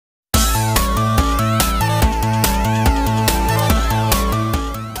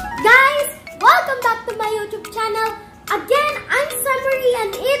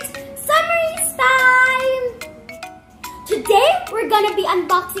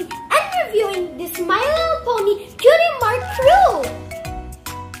unboxing and reviewing this My Little Pony Cutie Mark crew.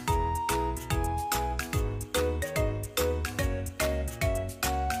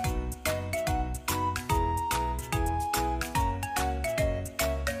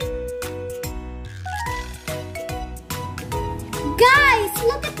 Guys,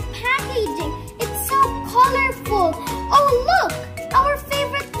 look at the packaging. It's so colorful. Oh, look, our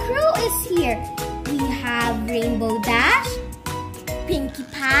favorite crew is here. We have Rainbow Dash, Pinkie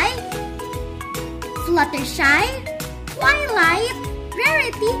Pie, Fluttershy, Twilight,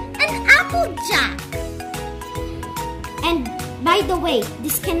 Rarity, and Applejack. And by the way,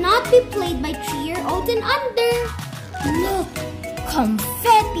 this cannot be played by 3-year-olds and under. Look,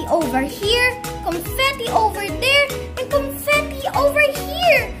 confetti over here, confetti over there, and confetti over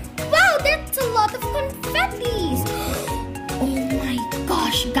here. Wow, that's a lot of confettis. Oh my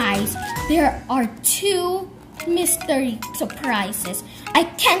gosh, guys, there are 2 mystery surprises. I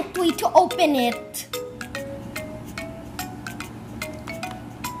can't wait to open it.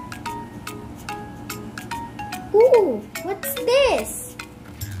 Ooh, what's this?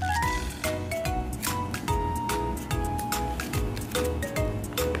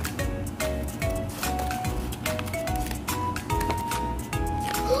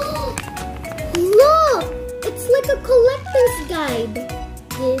 Look, it's like a collector's guide.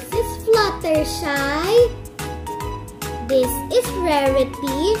 This is Fluttershy. This is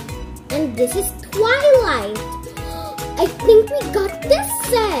Rarity, and this is Twilight. I think we got this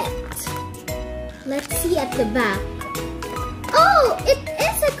set. Let's see at the back. Oh, it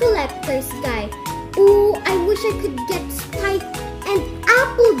is a collector's guide. Ooh, I wish I could get Spike and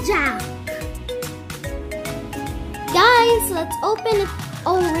Applejack. Guys, let's open it.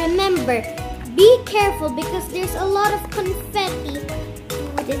 Oh, remember, be careful because there's a lot of confetti.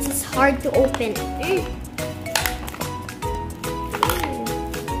 Oh, this is hard to open.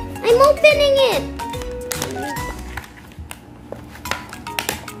 I'm opening it.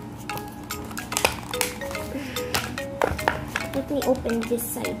 Let me open this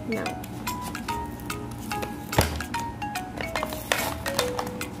side now.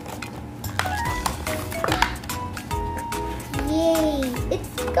 Yay! It's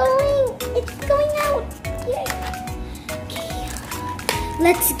going out. Yay! Okay,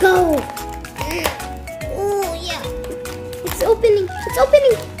 let's go. Oh yeah, it's opening. It's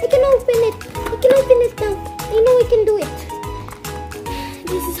opening. I can open it. I can open it now. I know I can do it.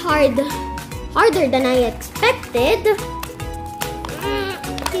 This is hard. Harder than I expected.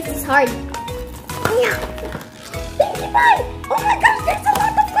 This is hard. Yeah. Pinkie Pie! Oh my gosh, there's a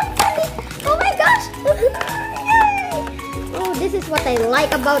lot of confetti! Oh my gosh! Yay! Oh, this is what I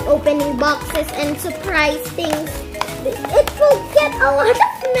like about opening boxes and surprise things. It will get a lot of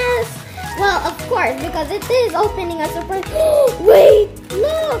mess. Well, of course, because it is opening a surprise. Wait!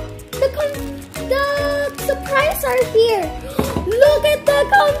 Look! The surprise are here! Look at the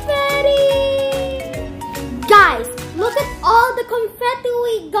confetti! Guys, look at all the confetti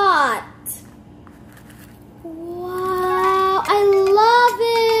we got. Wow, I love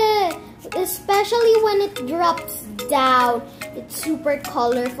it. Especially when it drops down. It's super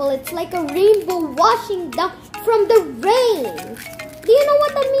colorful. It's like a rainbow washing down from the rain. Do you know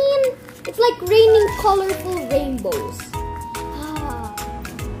what I mean? It's like raining colorful rainbows.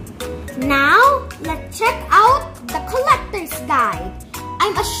 Now, let's check out the collector's guide.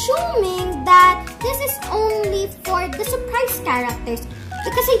 I'm assuming that this is only for the surprise characters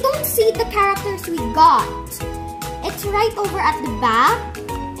because I don't see the characters we got. It's right over at the back,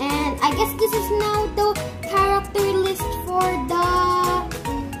 and I guess this is now the character list for the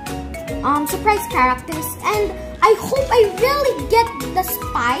surprise characters. And I hope I really get the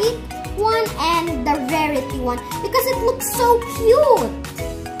Spike one and the Rarity one because it looks so cute.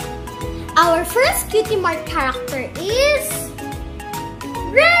 Our first Cutie Mark character is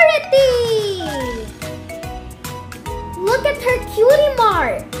Rarity! Look at her cutie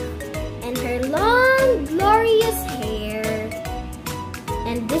mark and her long, glorious hair.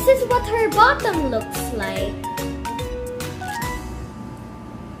 And this is what her bottom looks like.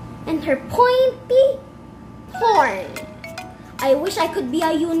 And her pointy horn. I wish I could be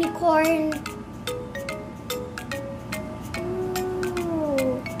a unicorn.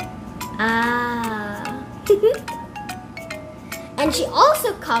 Ooh. Ah. And she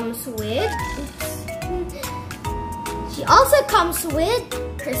also comes with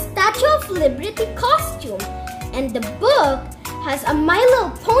her Statue of Liberty costume. And the book has a My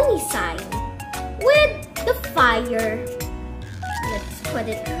Little Pony sign with the fire. Let's put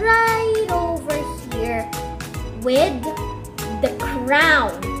it right over here with the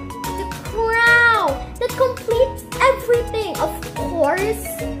crown. The crown that completes everything. Of course,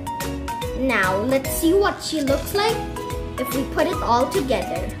 this. Now, let's see what she looks like if we put it all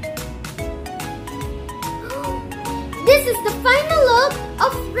together. This is the final look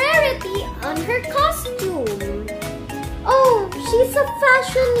of Rarity on her costume. Oh, she's a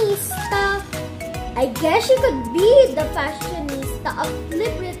fashionista. I guess she could be the fashionista of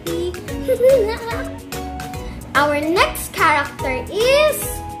Liberty. Our next character is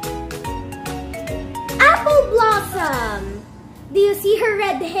Apple Blossom. Do you see her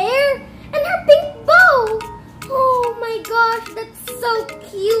red hair and her pink bow? Oh my gosh, that's so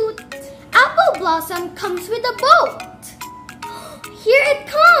cute. Apple Blossom comes with a boat. Here it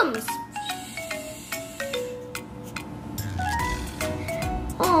comes.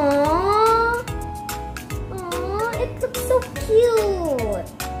 Aww. Aww, it looks so cute.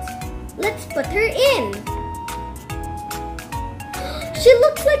 Let's put her in. She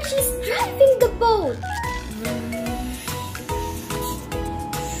looks like she's driving the boat.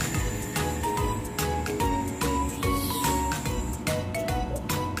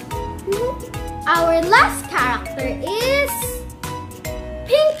 Our last character is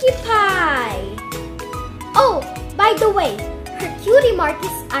Pinkie Pie. Oh, by the way, her cutie mark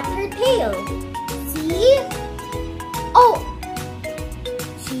is at her tail. See? Oh,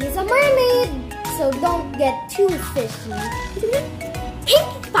 she is a mermaid, so don't get too fishy.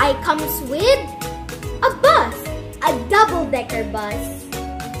 Pinkie Pie comes with a bus, a double-decker bus.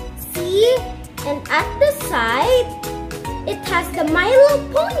 See? And at the side, it has the My Little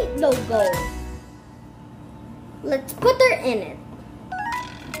Pony logo. Let's put her in it.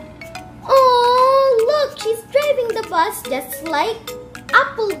 Oh, look, she's driving the bus just like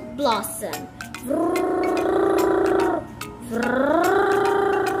Apple Blossom.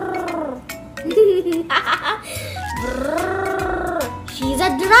 She's a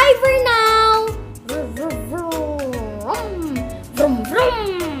driver now.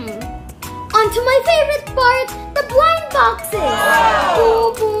 On to my favorite part, the blind boxes.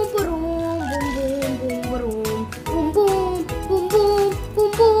 Boom, boom, boom, boom, boom, boom, boom, boom,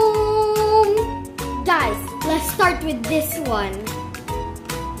 boom. Guys, let's start with this one.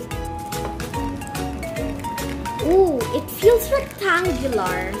 Ooh, it feels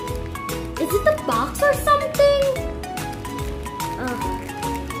rectangular. Is it a box or something?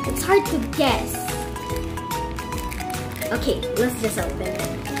 It's hard to guess. Okay, let's just open it.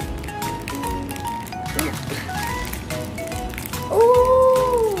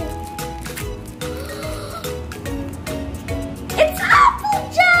 Ooh! It's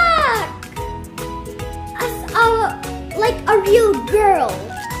Applejack! Like a real girl.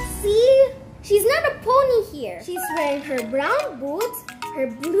 See? She's not a pony here. She's wearing her brown boots, her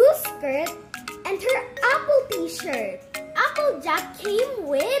blue skirt, and her apple t-shirt. Applejack came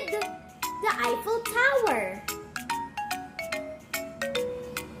with the Eiffel Tower.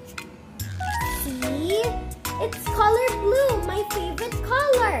 See? It's color blue, my favorite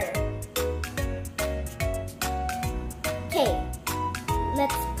color. Okay,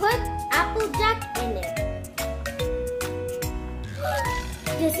 let's put Applejack in it.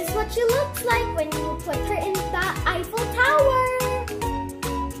 This is what she looks like when you put her in the Eiffel Tower.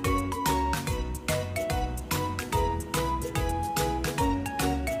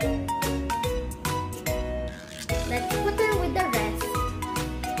 Let's put her with the rest.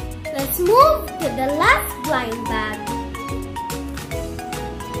 Let's move to the last blind bag.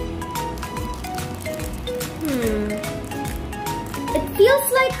 It feels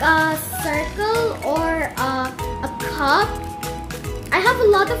like a circle or a cup. I have a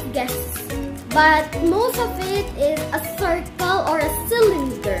lot of guesses, but most of it is a circle or a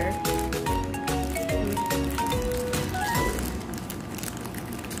cylinder.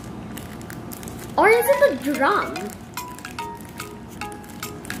 Or is it a drum?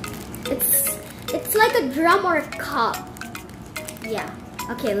 It's like a drum or a cup. Yeah.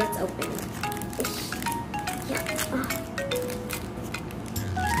 Okay, let's open it. Yeah.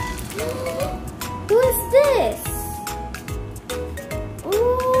 Who is this?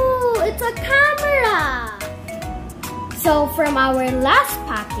 Ooh, it's a camera. So from our last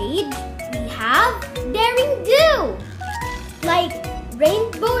package, we have Daring Do. Like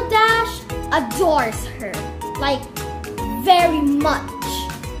Rainbow Dash adores her. Like very much.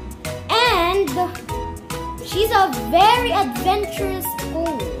 And she's a very adventurous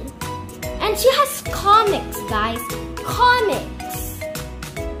pony. And she has comics, guys. Comics.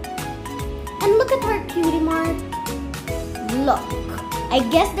 And look at her cutie mark. Look. I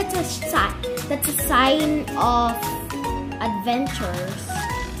guess that's a sign of adventures.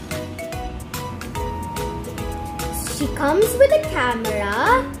 She comes with a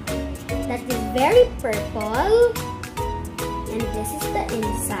camera that is very purple. And this is the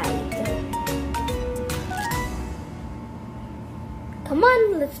inside. Come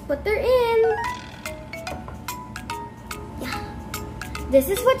on, let's put her in. Yeah. This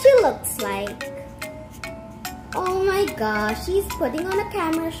is what she looks like. Oh my gosh, she's putting on a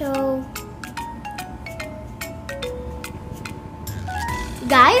camera show.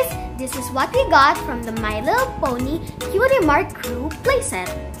 Guys, this is what we got from the My Little Pony Cutie Mart Crew playset.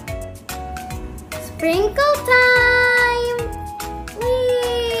 Sprinkle time!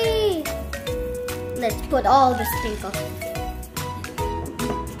 Whee! Let's put all the sprinkles.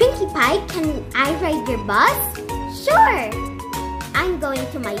 Pinkie Pie, can I ride your bus? Sure! I'm going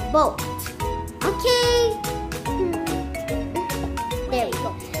to my boat. Okay. There we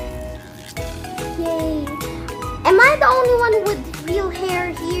go. Yay. Am I the only one with real hair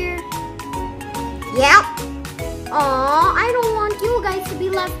here? Yep. Aw, I don't want you guys to be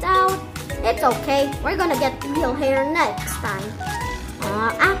left out. It's okay. We're gonna get real hair next time.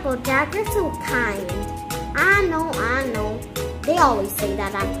 Aw, Applejack, you're so kind. I know. They always say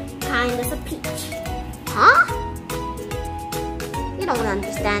that I'm kind as a peach. Huh? You don't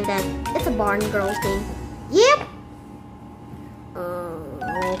understand that. It's a barn girl thing. Yep.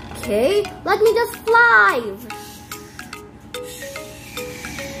 Okay. Let me just fly.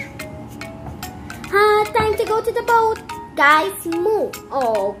 Time to go to the boat. Guys, move.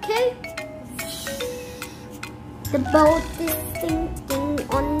 Okay. The boat is sinking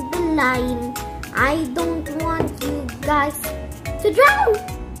on the line. I don't want you guys to drown.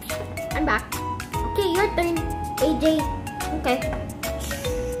 I'm back. Okay, your turn, AJ. Okay.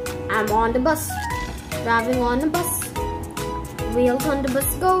 I'm on the bus. Driving on the bus. Wheels on the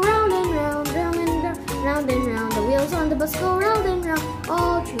bus go round and round, round and round, round and round. The wheels on the bus go round and round,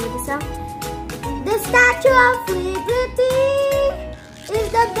 all through the sound. The Statue of Liberty is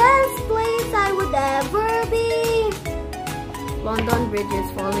the best place I would ever be. London Bridge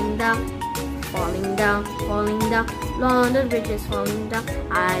is falling down, falling down, falling down. London Bridge is falling down.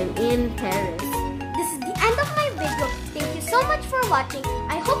 I'm in Paris. This is the end of my video. Thank you so much for watching.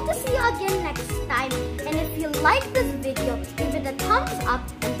 I hope to see you again next time. And if you like this